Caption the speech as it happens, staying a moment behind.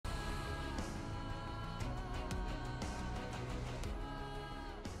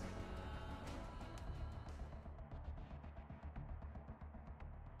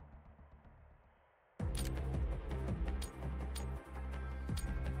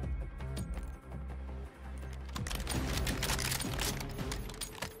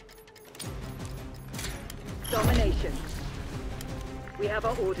Domination. We have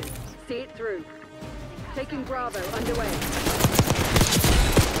our orders. See it through. Taking Bravo underway.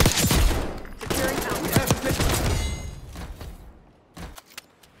 Securing Alpha.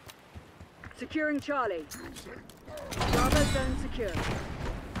 Securing Charlie. Bravo zone secure.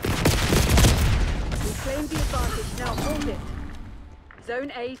 We claim the advantage, now hold it.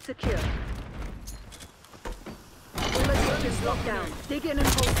 Zone A secure. All locations locked down. Dig in and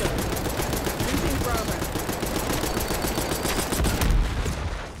hold them. Losing Bravo.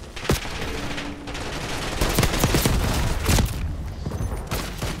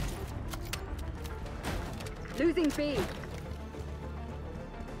 Losing B.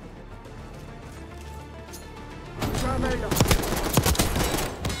 Bravo lost.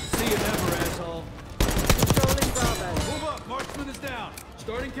 See you never, asshole. Controlling Bravo. Move up, marksman is down.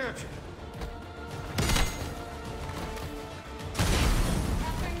 Starting capture.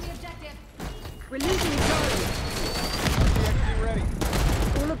 Capturing the objective. We're losing Charlie. RTX ready.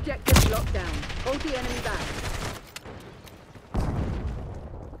 All objectives locked down. Hold the enemy back.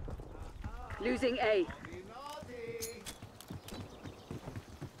 Losing A.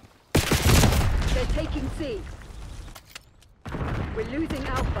 They're taking C. We're losing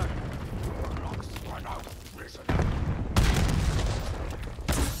Alpha.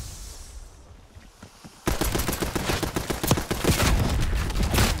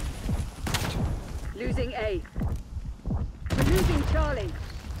 Losing A. We're losing Charlie.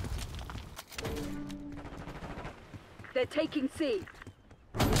 They're taking C.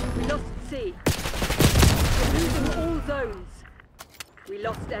 We lost C. We're losing all zones. We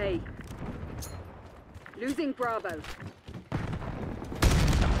lost A. Losing Bravo.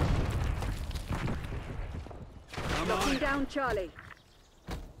 Locking down Charlie.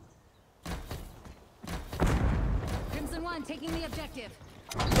 Crimson 1 taking the objective.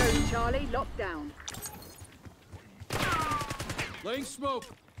 Zone Charlie locked down. Laying smoke.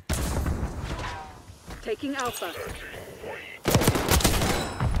 Taking Alpha.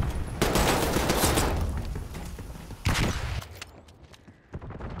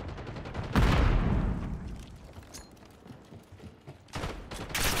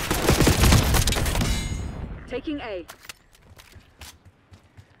 Taking A.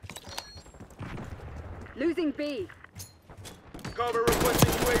 Losing B. Cover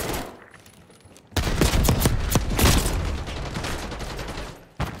requesting UAV.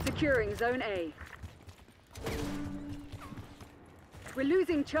 Securing Zone A. We're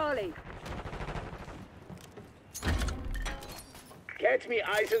losing Charlie. Catch me,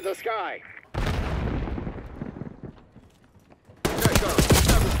 eyes in the sky. Check up.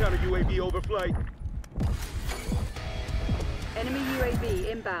 Establish counter UAV overflight. Enemy UAV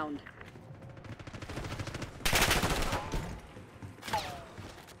inbound.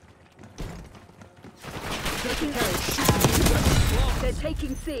 Taking A. They're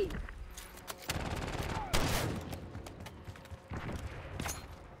taking C.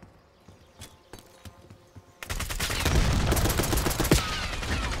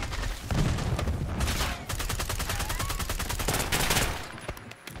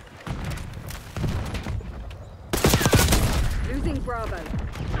 Losing Bravo.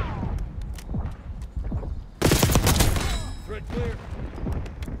 Threat clear.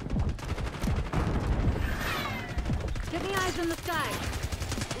 Get me eyes in the sky.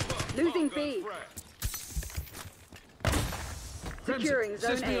 Losing B. Securing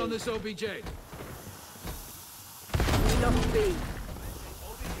Zone Assist me A. on this OBJ. We lost B.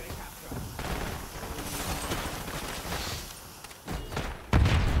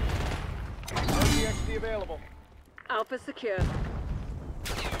 RTX available. Alpha secure.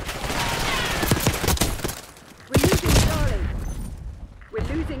 We're losing Charlie. We're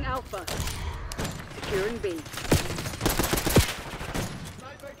losing Alpha. Securing B.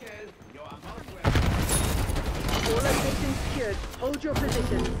 All locations secured. Hold your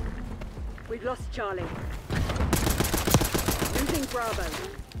positions. We've lost Charlie. Losing Bravo.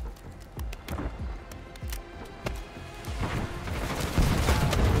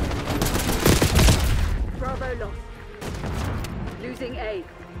 Bravo lost. Losing A.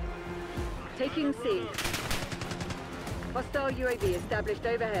 Taking C. Hostile UAV established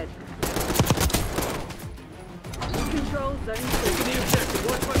overhead. We control Zone C. Taking the objective.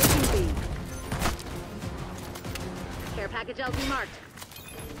 Watch my Taking B. Care package LZ marked.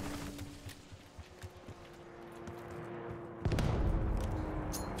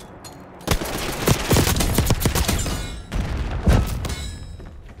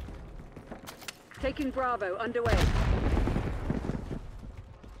 Taking Bravo underway.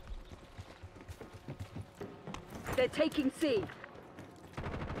 They're taking C.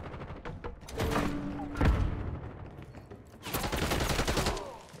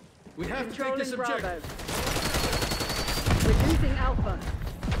 We have to take Controlling this Bravo. objective. We're losing Alpha.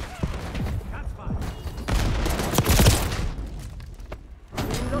 We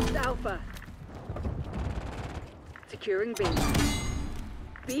lost Alpha. Securing B.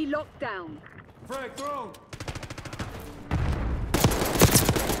 B locked down. Frag thrown.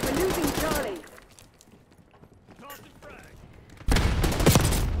 We're losing Charlie.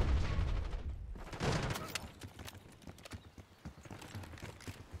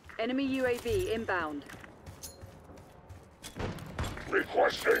 Enemy UAV inbound.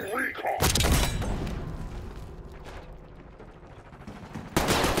 Requesting recon.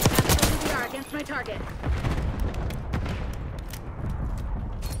 LDR against my target.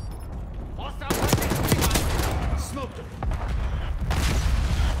 Smoked him.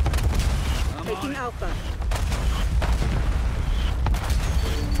 Taking Alpha.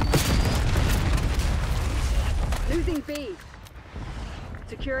 Losing B.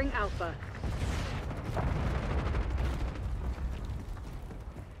 Securing Alpha.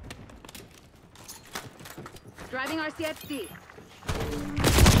 Driving RCXD.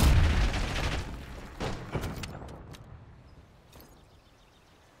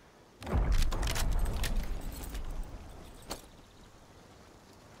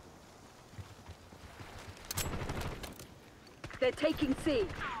 They're taking C.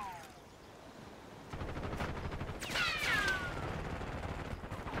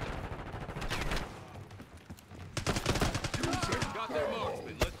 Got their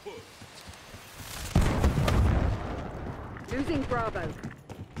marksman. Let's push. Losing Bravo.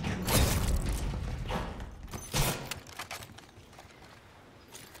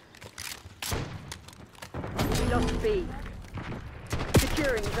 We lost B.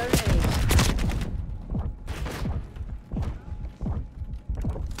 Securing Zone A.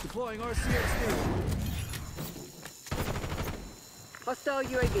 Deploying RCXD. Hostile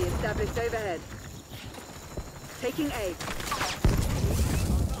UAV established overhead. Taking A.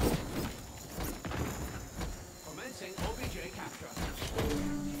 Commencing OBJ capture.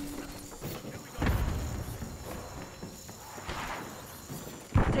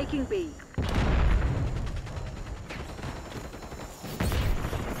 Taking B.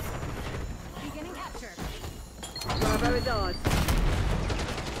 Beginning capture. Bravo is ours.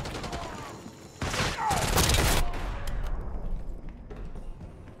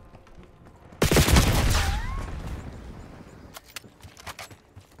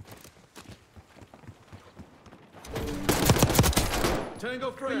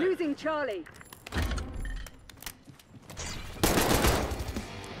 Tango We're frag. losing Charlie.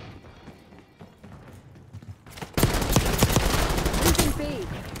 Losing B.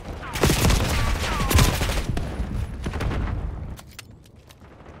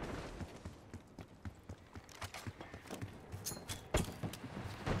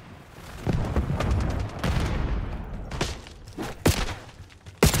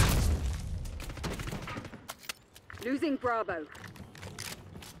 Losing Bravo.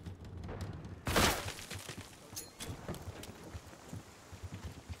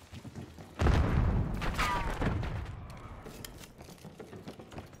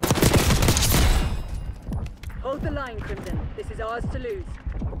 Hold the line, Crimson. This is ours to lose.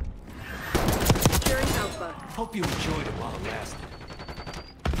 Securing Alpha. Hope you enjoyed it while it lasted.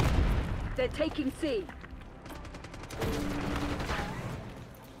 They're taking C.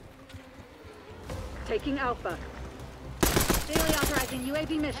 Taking Alpha. Daily authorizing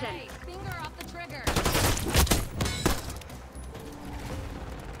UAV mission. Hey, finger off the trigger.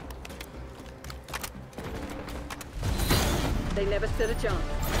 They never stood a chance.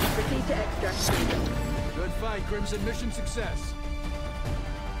 Proceed to extract. Good fight, Crimson. Mission success.